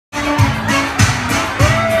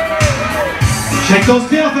So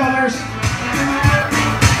still, fellas.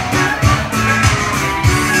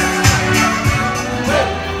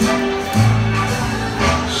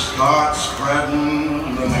 Start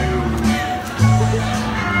spreading the news.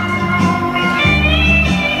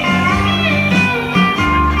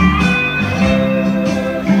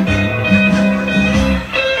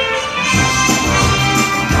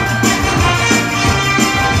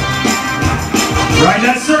 Ride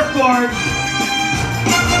that surfboard.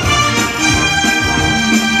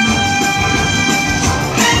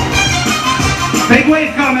 Big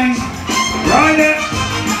wave coming. Ride it.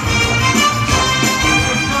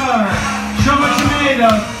 Show what you made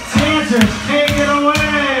of. Dancers, take it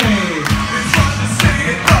away. It's fun to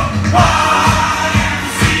sing it from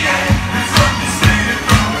YMCA. It's fun to sing it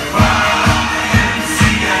from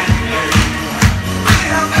YMCA. We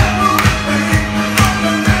have everything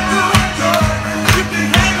fundamental joy. You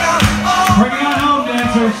can hang out all Bring it on home,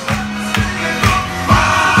 dancers.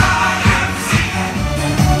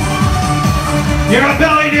 You're a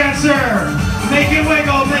belly dancer. Make it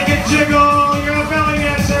wiggle, make it jiggle. You're a belly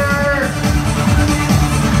dancer.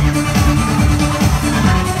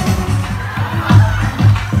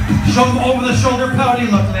 Show them over the shoulder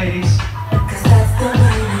pouty look, ladies.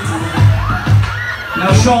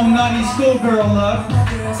 Now show them naughty schoolgirl look.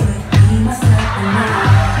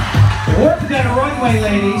 Work that runway,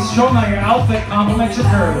 ladies. Show them how your outfit complements your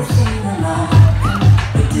curves.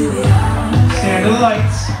 Stand to the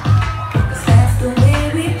lights.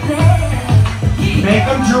 Make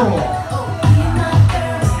them drool.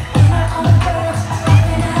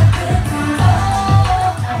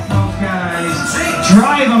 Those guys.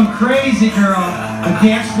 Drive them crazy, girl. The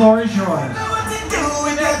dance floor is yours.